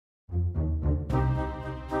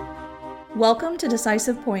Welcome to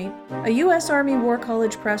Decisive Point, a U.S. Army War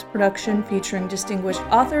College Press production featuring distinguished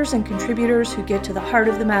authors and contributors who get to the heart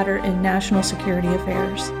of the matter in national security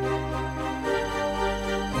affairs.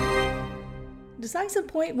 Decisive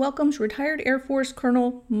Point welcomes retired Air Force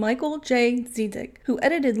Colonel Michael J. Zizik, who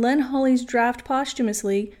edited Len Hawley's draft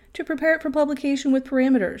posthumously to prepare it for publication with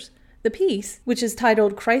parameters. The piece, which is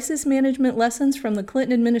titled Crisis Management Lessons from the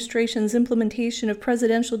Clinton Administration's Implementation of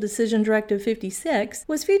Presidential Decision Directive 56,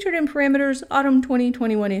 was featured in Parameters' Autumn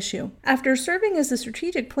 2021 issue. After serving as the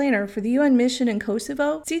strategic planner for the UN mission in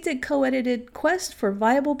Kosovo, Zizik co-edited Quest for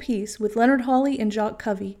Viable Peace with Leonard Hawley and Jacques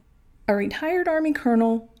Covey. A retired Army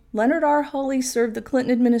colonel, Leonard R. Hawley served the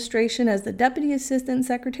Clinton administration as the Deputy Assistant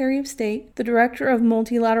Secretary of State, the Director of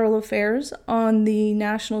Multilateral Affairs on the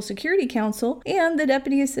National Security Council, and the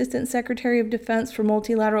Deputy Assistant Secretary of Defense for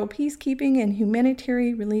Multilateral Peacekeeping and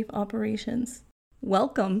Humanitarian Relief Operations.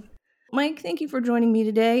 Welcome. Mike, thank you for joining me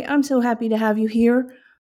today. I'm so happy to have you here.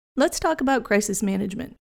 Let's talk about crisis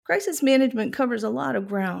management. Crisis management covers a lot of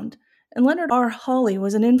ground, and Leonard R. Hawley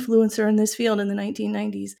was an influencer in this field in the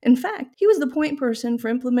 1990s. In fact, he was the point person for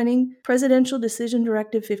implementing Presidential Decision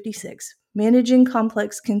Directive 56, managing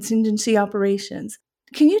complex contingency operations.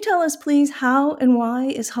 Can you tell us, please, how and why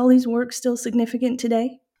is Hawley's work still significant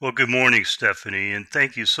today? Well, good morning, Stephanie, and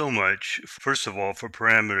thank you so much, first of all, for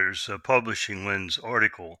Parameters publishing Len's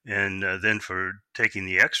article, and then for taking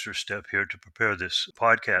the extra step here to prepare this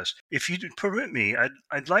podcast. If you permit me,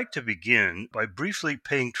 I'd like to begin by briefly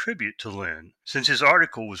paying tribute to Len. Since his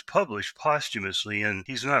article was published posthumously and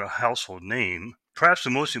he's not a household name, perhaps the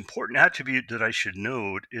most important attribute that I should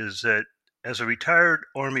note is that as a retired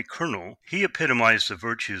Army colonel, he epitomized the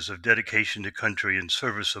virtues of dedication to country and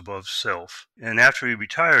service above self. And after he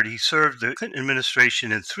retired, he served the Clinton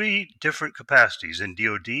administration in three different capacities: in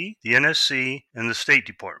DoD, the NSC, and the State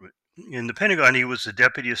Department. In the Pentagon, he was the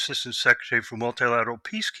Deputy Assistant Secretary for Multilateral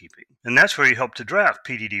Peacekeeping. And that's where he helped to draft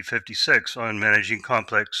PDD 56 on managing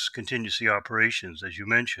complex contingency operations, as you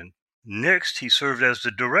mentioned. Next, he served as the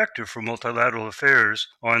Director for Multilateral Affairs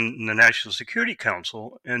on the National Security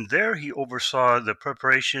Council, and there he oversaw the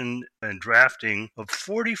preparation and drafting of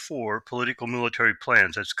 44 political military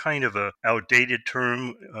plans. That's kind of an outdated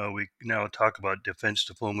term. We now talk about defense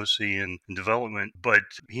diplomacy and development, but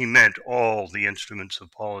he meant all the instruments of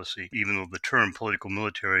policy, even though the term political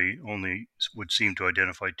military only would seem to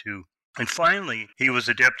identify two. And finally, he was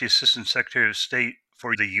the Deputy Assistant Secretary of State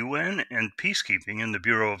for the UN and peacekeeping in the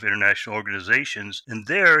Bureau of International Organizations, and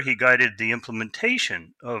there he guided the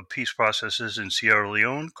implementation of peace processes in Sierra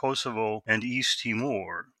Leone, Kosovo, and East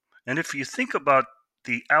Timor. And if you think about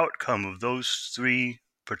the outcome of those three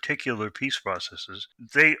particular peace processes,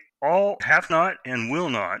 they all have not and will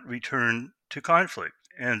not return to conflict.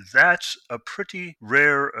 And that's a pretty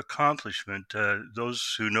rare accomplishment.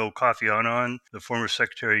 Those who know Kofi Annan, the former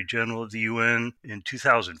Secretary General of the UN, in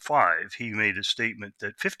 2005, he made a statement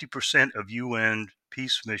that 50% of UN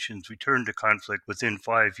peace missions return to conflict within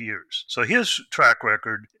 5 years. So his track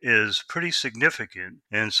record is pretty significant.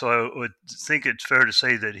 And so I would think it's fair to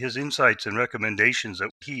say that his insights and recommendations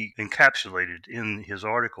that he encapsulated in his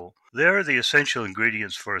article, they're the essential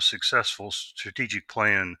ingredients for a successful strategic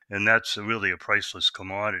plan, and that's really a priceless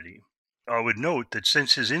commodity. I would note that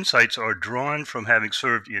since his insights are drawn from having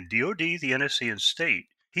served in DoD, the NSC, and State,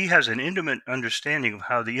 he has an intimate understanding of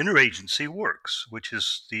how the interagency works, which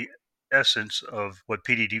is the essence of what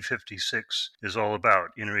PDD 56 is all about,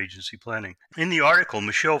 interagency planning. In the article,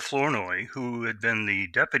 Michelle Flournoy, who had been the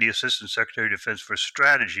Deputy Assistant Secretary of Defense for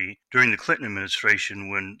Strategy during the Clinton administration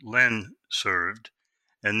when Len served,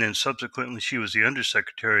 and then subsequently she was the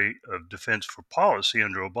Undersecretary of Defense for Policy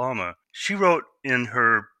under Obama, she wrote in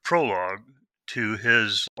her prologue to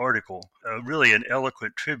his article, really an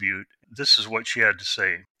eloquent tribute. This is what she had to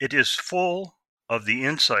say. It is full of the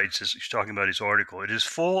insights, as he's talking about his article, it is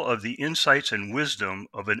full of the insights and wisdom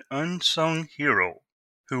of an unsung hero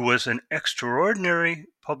who was an extraordinary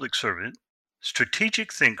public servant,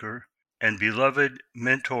 strategic thinker, and beloved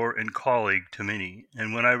mentor and colleague to many.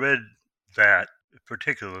 And when I read that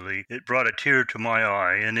particularly, it brought a tear to my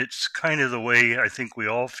eye, and it's kind of the way I think we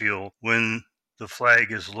all feel when the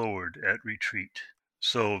flag is lowered at retreat.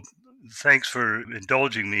 So thanks for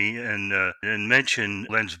indulging me and mention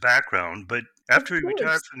Len's background, but after he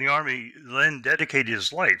retired from the Army, Len dedicated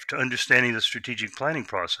his life to understanding the strategic planning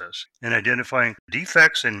process and identifying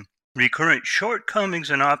defects and recurrent shortcomings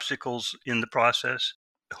and obstacles in the process,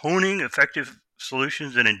 honing effective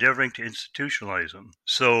solutions and endeavoring to institutionalize them.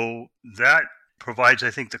 So that provides,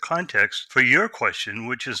 I think, the context for your question,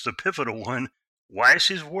 which is the pivotal one. Why is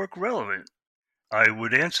his work relevant? I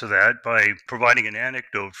would answer that by providing an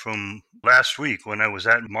anecdote from last week when I was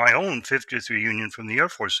at my own 50th reunion from the Air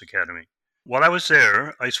Force Academy. While I was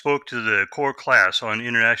there, I spoke to the core class on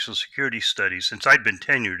international security studies since I'd been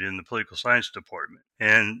tenured in the political science department.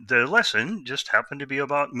 And the lesson just happened to be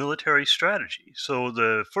about military strategy. So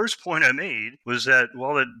the first point I made was that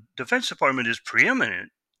while the Defense Department is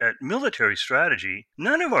preeminent at military strategy,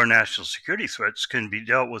 none of our national security threats can be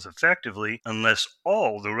dealt with effectively unless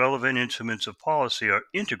all the relevant instruments of policy are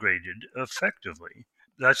integrated effectively.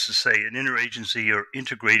 That's to say, an interagency or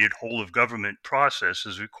integrated whole of government process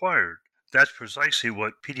is required. That's precisely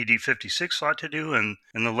what PDD 56 sought to do, and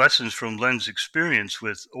the lessons from Len's experience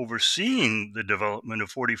with overseeing the development of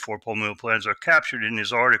 44 Palmetto plans are captured in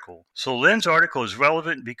his article. So Len's article is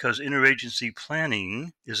relevant because interagency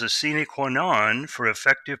planning is a sine qua non for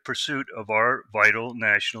effective pursuit of our vital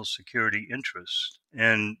national security interests.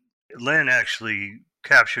 And Len actually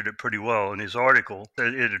captured it pretty well in his article.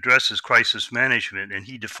 It addresses crisis management, and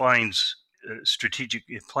he defines strategic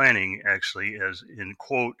planning actually as, in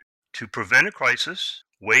quote, to prevent a crisis,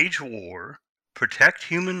 wage war, protect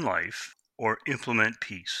human life, or implement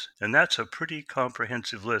peace. And that's a pretty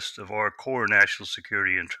comprehensive list of our core national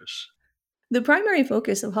security interests. The primary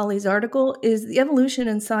focus of Hawley's article is the evolution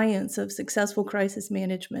and science of successful crisis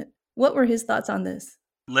management. What were his thoughts on this?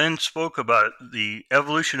 Len spoke about the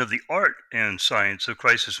evolution of the art and science of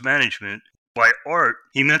crisis management. By art,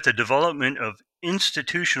 he meant the development of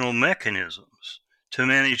institutional mechanisms to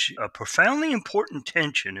manage a profoundly important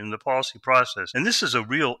tension in the policy process. And this is a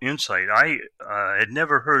real insight. I had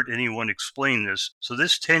never heard anyone explain this. So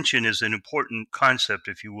this tension is an important concept,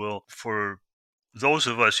 if you will, for those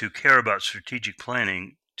of us who care about strategic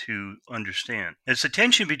planning to understand. It's a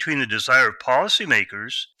tension between the desire of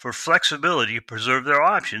policymakers for flexibility to preserve their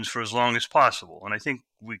options for as long as possible. And I think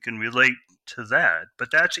we can relate to that. But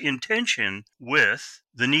that's in tension with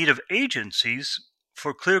the need of agencies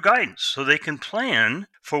for clear guidance so they can plan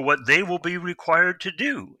for what they will be required to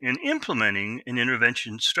do in implementing an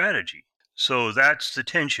intervention strategy. So that's the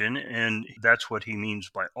tension, and that's what he means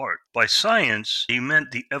by art. By science, he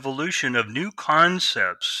meant the evolution of new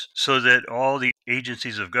concepts so that all the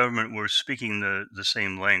agencies of government were speaking the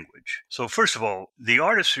same language. So first of all, the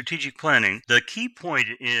art of strategic planning, the key point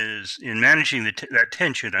is in managing that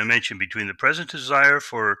tension I mentioned between the present desire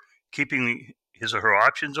for keeping his or her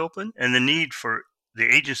options open and the need for the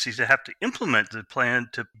agencies that have to implement the plan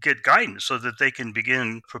to get guidance so that they can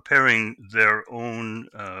begin preparing their own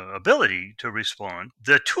ability to respond.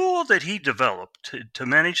 The tool that he developed to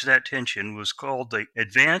manage that tension was called the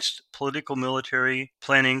Advanced Political Military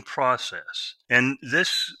Planning Process. And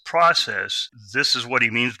this process, this is what he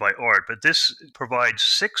means by art, but this provides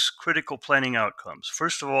 6 critical planning outcomes.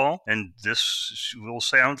 First of all, and this will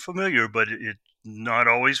sound familiar, but it not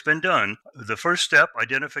always been done. The first step,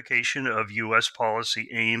 identification of U.S. policy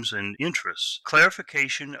aims and interests.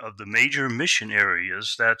 Clarification of the major mission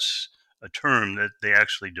areas, that's a term that they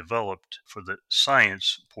actually developed for the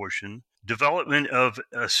science portion. Development of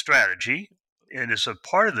a strategy, and as a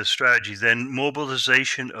part of the strategy, then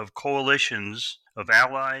mobilization of coalitions of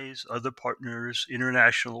allies, other partners,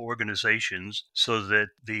 international organizations, so that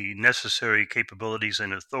the necessary capabilities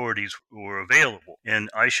and authorities were available. And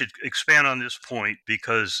I should expand on this point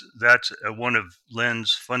because that's one of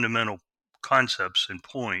Len's fundamental concepts and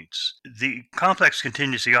points. The complex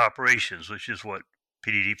contingency operations, which is what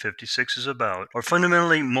PDD 56 is about, are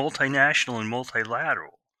fundamentally multinational and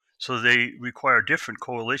multilateral. So they require different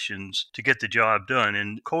coalitions to get the job done.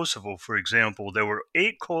 In Kosovo, for example, there were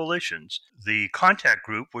 8 coalitions. The contact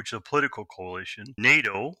group, which is a political coalition,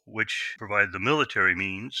 NATO, which provided the military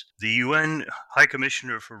means, the UN High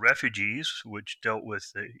Commissioner for Refugees, which dealt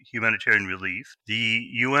with humanitarian relief, the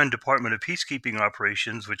UN Department of Peacekeeping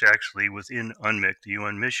Operations, which actually within UNMIC, the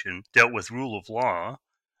UN mission, dealt with rule of law.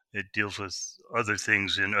 It deals with other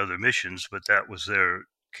things in other missions, but that was their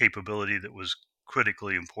capability that was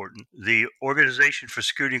critically important. The Organization for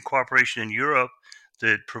Security and Cooperation in Europe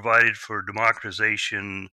that provided for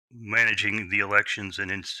democratization, managing the elections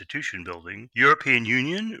and institution building, European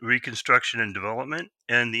Union, Reconstruction and Development,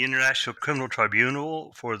 and the International Criminal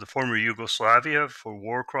Tribunal for the former Yugoslavia for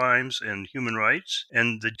war crimes and human rights,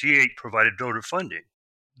 and the G8 provided donor funding.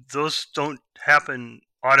 Those don't happen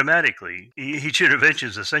automatically. Each intervention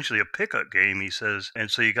is essentially a pickup game, he says,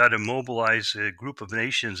 and so you got to mobilize a group of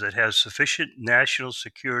nations that has sufficient national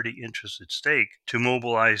security interests at stake to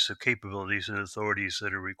mobilize the capabilities and authorities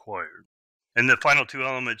that are required. And the final 2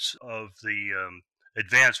 elements of the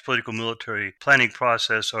advanced political military planning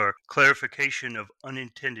process are clarification of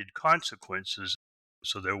unintended consequences.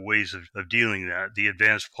 So there are ways of dealing that. The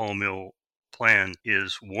advanced Palmetto plan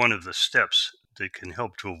is one of the steps that can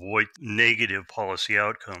help to avoid negative policy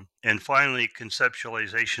outcome. And finally,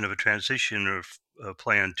 conceptualization of a transition or a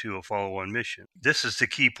plan to a follow-on mission. This is the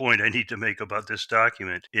key point I need to make about this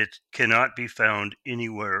document. It cannot be found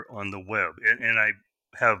anywhere on the web. And I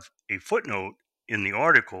have a footnote in the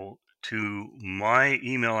article to my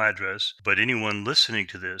email address, but anyone listening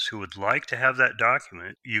to this who would like to have that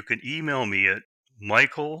document, you can email me at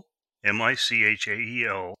Michael,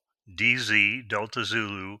 Michael, DZ Delta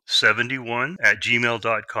Zulu 71 at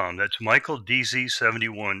gmail.com. That's Michael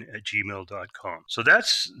DZ71 at gmail.com. So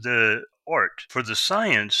that's the art. For the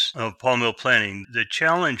science of polynomial planning, the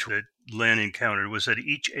challenge that Len encountered was that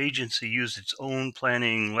each agency used its own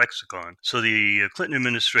planning lexicon. So the Clinton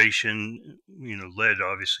administration, led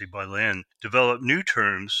obviously by Len, developed new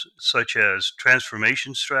terms such as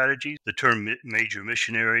transformation strategy, the term major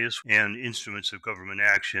mission areas, and instruments of government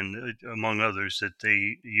action, among others that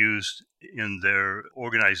they used in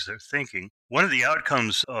organize their thinking. One of the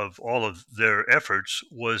outcomes of all of their efforts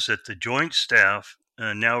was that the Joint Staff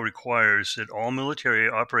now requires that all military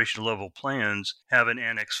operational level plans have an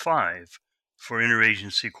Annex 5 for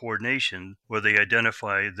interagency coordination, where they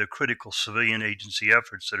identify the critical civilian agency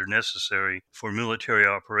efforts that are necessary for military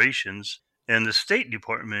operations. And the State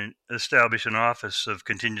Department established an Office of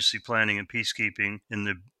Contingency Planning and Peacekeeping in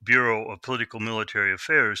the Bureau of Political Military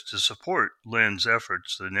Affairs to support Len's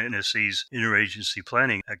efforts, the NSC's interagency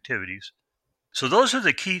planning activities. So those are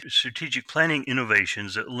the key strategic planning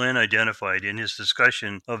innovations that Len identified in his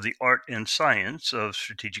discussion of the art and science of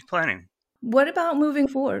strategic planning. What about moving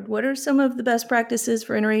forward? What are some of the best practices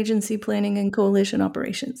for interagency planning and coalition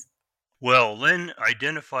operations? Well, Len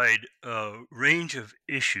identified a range of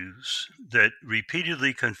issues that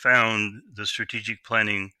repeatedly confound the strategic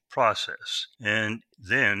planning process. And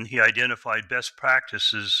then he identified best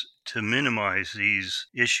practices to minimize these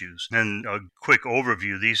issues. And a quick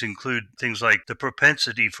overview, these include things like the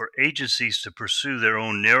propensity for agencies to pursue their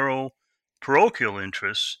own narrow parochial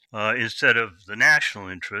interests instead of the national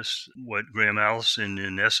interests, what Graham Allison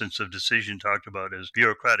in Essence of Decision talked about as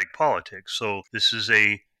bureaucratic politics. So this is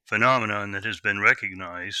a phenomenon that has been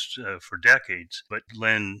recognized for decades, but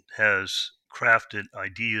Len has crafted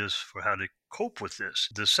ideas for how to cope with this.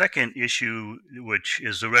 The second issue, which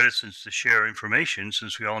is the reticence to share information,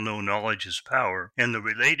 since we all know knowledge is power, and the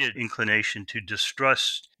related inclination to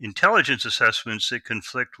distrust intelligence assessments that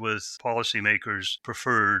conflict with policymakers'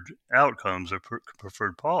 preferred outcomes or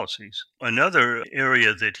preferred policies. Another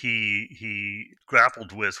area that he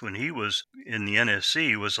grappled with when he was in the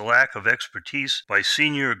NSC was a lack of expertise by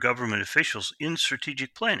senior government officials in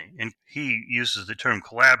strategic planning. And he uses the term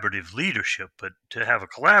collaborative leadership, but to have a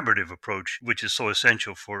collaborative approach, which is so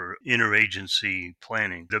essential for interagency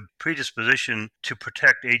planning, the predisposition to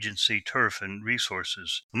protect agency turf and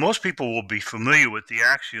resources. Most people will be familiar with the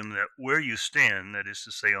axiom that where you stand, that is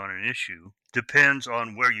to say on an issue, depends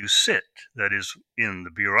on where you sit, that is in the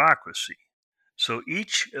bureaucracy. So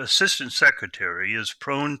each assistant secretary is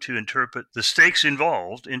prone to interpret the stakes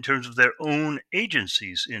involved in terms of their own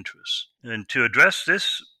agency's interests. And to address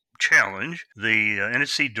this challenge, the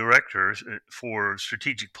NSC director for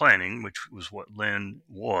strategic planning, which was what Len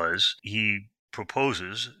was, he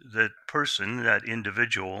proposes that that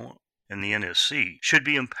individual in the NSC should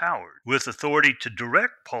be empowered with authority to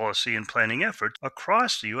direct policy and planning efforts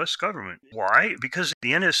across the U.S. government. Why? Because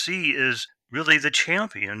the NSC is really the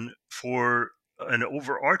champion for an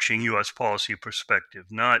overarching U.S. policy perspective,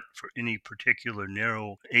 not for any particular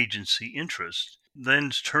narrow agency interest.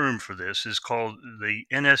 Len's term for this is called the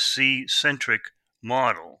NSC-centric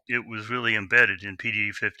model. It was really embedded in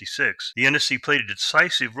PD 56. The NSC played a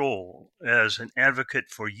decisive role as an advocate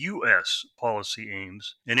for U.S. policy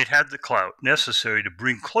aims, and it had the clout necessary to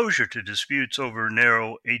bring closure to disputes over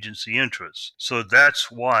narrow agency interests. So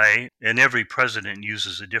that's why, and every president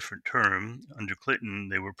uses a different term. Under Clinton,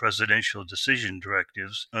 they were presidential decision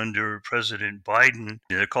directives. Under President Biden,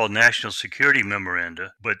 they're called national security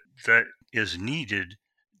memoranda, but that is needed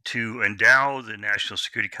to endow the National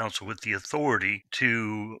Security Council with the authority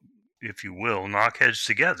to, if you will, knock heads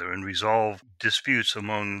together and resolve disputes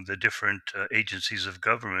among the different agencies of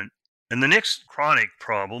government. And the next chronic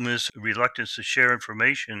problem is reluctance to share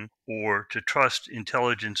information or to trust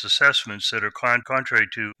intelligence assessments that are contrary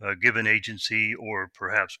to a given agency or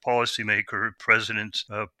perhaps policymaker, president's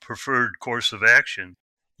preferred course of action.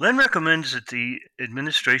 Len recommends that the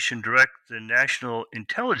administration direct the National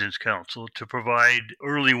Intelligence Council to provide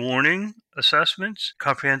early warning assessments,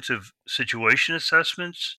 comprehensive situation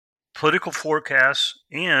assessments, political forecasts,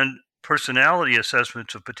 and personality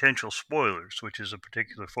assessments of potential spoilers, which is a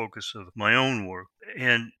particular focus of my own work.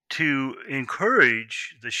 And to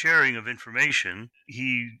encourage the sharing of information,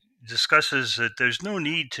 he discusses that there's no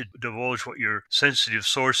need to divulge what your sensitive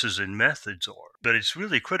sources and methods are, but it's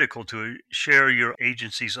really critical to share your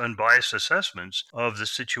agency's unbiased assessments of the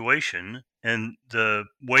situation. And the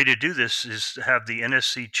way to do this is to have the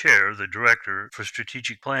NSC chair, the director for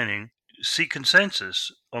strategic planning, seek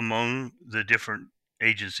consensus among the different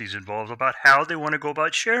agencies involved about how they want to go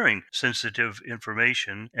about sharing sensitive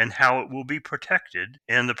information and how it will be protected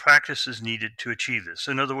and the practices needed to achieve this.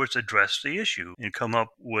 In other words, address the issue and come up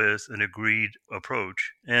with an agreed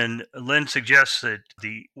approach. And Len suggests that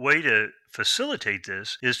the way to facilitate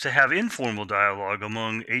this is to have informal dialogue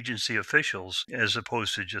among agency officials as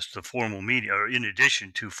opposed to just the formal meeting, or in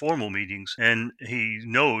addition to formal meetings. And he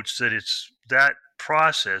notes that that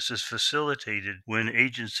process is facilitated when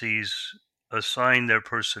agencies assign their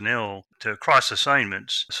personnel to cross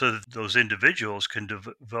assignments so that those individuals can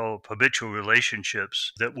develop habitual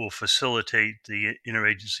relationships that will facilitate the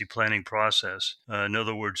interagency planning process. In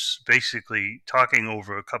other words, basically talking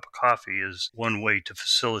over a cup of coffee is one way to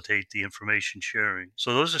facilitate the information sharing.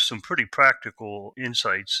 So those are some pretty practical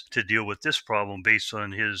insights to deal with this problem based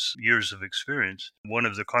on his years of experience. One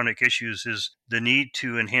of the chronic issues is the need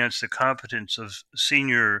to enhance the competence of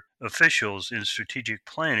senior officials in strategic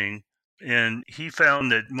planning. And he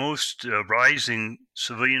found that most rising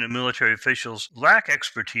civilian and military officials lack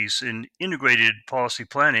expertise in integrated policy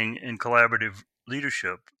planning and collaborative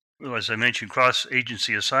leadership. Well, as I mentioned,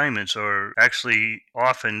 cross-agency assignments are actually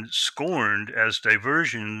often scorned as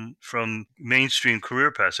diversion from mainstream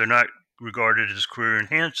career paths. They're not regarded as career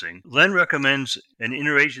enhancing. Len recommends an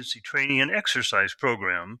interagency training and exercise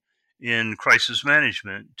program in crisis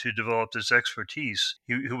management to develop this expertise.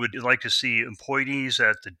 He would like to see employees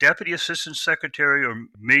at the Deputy Assistant Secretary or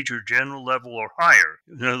Major General level or higher.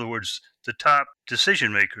 In other words, the top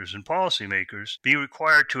decision makers and policymakers be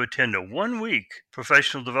required to attend a 1-week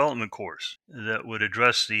professional development course that would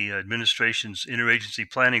address the administration's interagency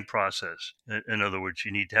planning process. In other words,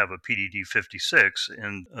 you need to have a PDD 56,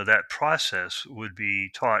 and that process would be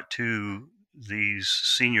taught to these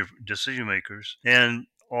senior decision makers and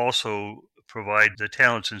also provide the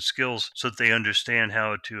talents and skills so that they understand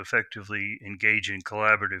how to effectively engage in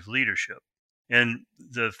collaborative leadership. And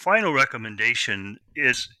the final recommendation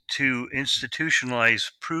is to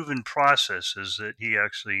institutionalize proven processes that he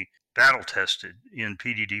actually battle tested in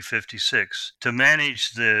PDD 56 to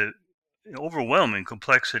manage the overwhelming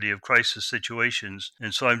complexity of crisis situations.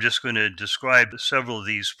 And so I'm just going to describe several of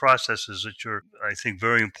these processes, which are, I think,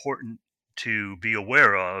 very important to be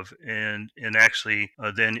aware of and actually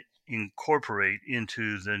then incorporate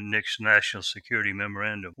into the next National Security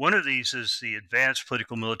Memorandum. One of these is the Advanced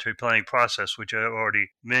Political Military Planning Process, which I've already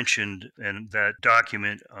mentioned, and that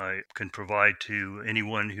document I can provide to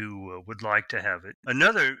anyone who would like to have it.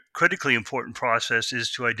 Another critically important process is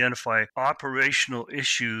to identify operational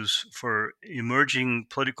issues for emerging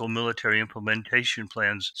political military implementation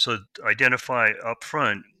plans. So identify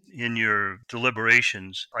upfront in your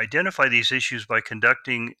deliberations. Identify these issues by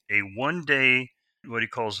conducting a 1-day, what he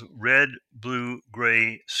calls red, blue,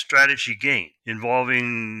 gray strategy game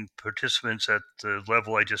involving participants at the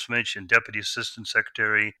level I just mentioned, Deputy Assistant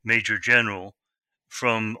Secretary, Major General,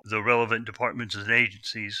 from the relevant departments and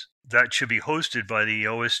agencies. That should be hosted by the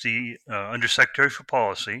OSD Undersecretary for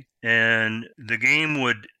Policy. And the game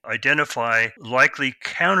would identify likely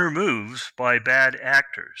counter moves by bad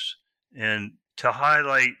actors and to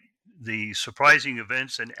highlight the surprising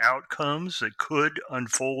events and outcomes that could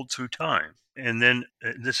unfold through time. And then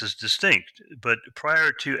this is distinct, but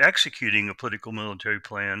prior to executing a political military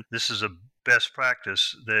plan, this is a best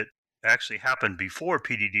practice that actually happened before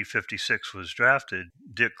PDD 56 was drafted.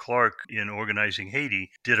 Dick Clark, in Organizing Haiti,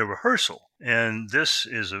 did a rehearsal. And this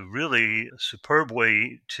is a really superb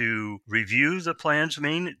way to review the plan's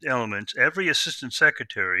main elements. Every assistant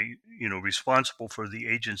secretary, responsible for the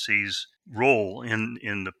agency's role in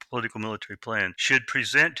the political military plan, should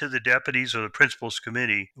present to the deputies or the principals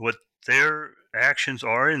committee what their actions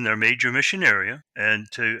are in their major mission area and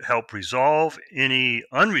to help resolve any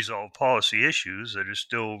unresolved policy issues that are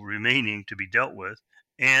still remaining to be dealt with,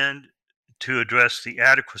 and to address the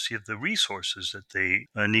adequacy of the resources that they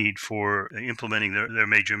need for implementing their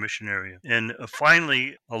major mission area. And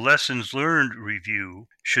finally, a lessons learned review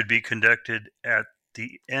should be conducted at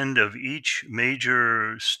the end of each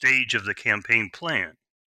major stage of the campaign plan.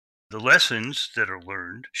 The lessons that are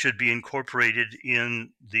learned should be incorporated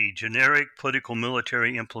in the generic political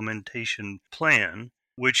military implementation plan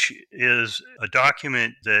which is a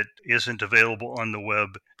document that isn't available on the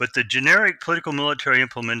web, but the generic political military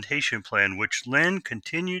implementation plan, which Len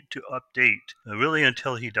continued to update really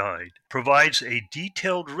until he died, provides a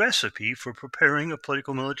detailed recipe for preparing a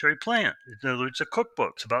political military plan. In other words, a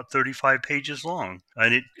cookbook. It's about 35 pages long,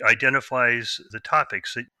 and it identifies the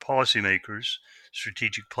topics that policymakers,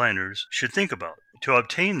 strategic planners should think about. To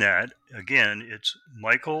obtain that, again, it's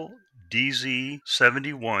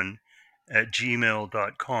michaeldz71 at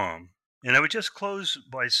gmail.com. And I would just close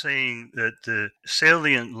by saying that the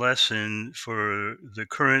salient lesson for the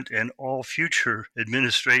current and all future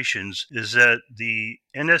administrations is that the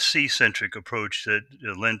NSC-centric approach that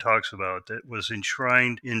Len talks about, that was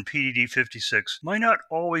enshrined in PDD 56, might not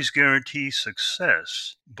always guarantee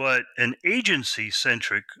success, but an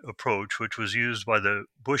agency-centric approach, which was used by the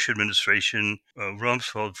Bush administration,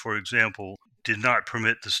 Rumsfeld, for example, did not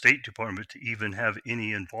permit the State Department to even have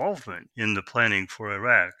any involvement in the planning for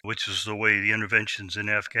Iraq, which is the way the interventions in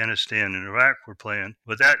Afghanistan and Iraq were planned.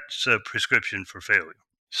 But that's a prescription for failure.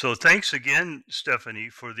 So thanks again, Stephanie,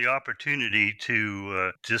 for the opportunity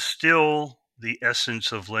to distill the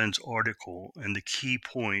essence of Len's article and the key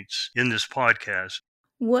points in this podcast.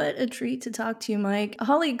 What a treat to talk to you, Mike.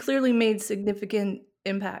 Holly clearly made significant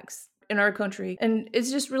impacts in our country, and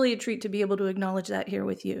it's just really a treat to be able to acknowledge that here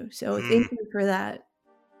with you. So thank you for that.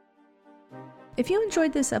 If you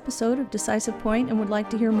enjoyed this episode of Decisive Point and would like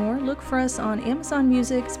to hear more, look for us on Amazon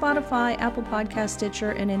Music, Spotify, Apple Podcast,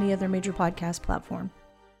 Stitcher, and any other major podcast platform.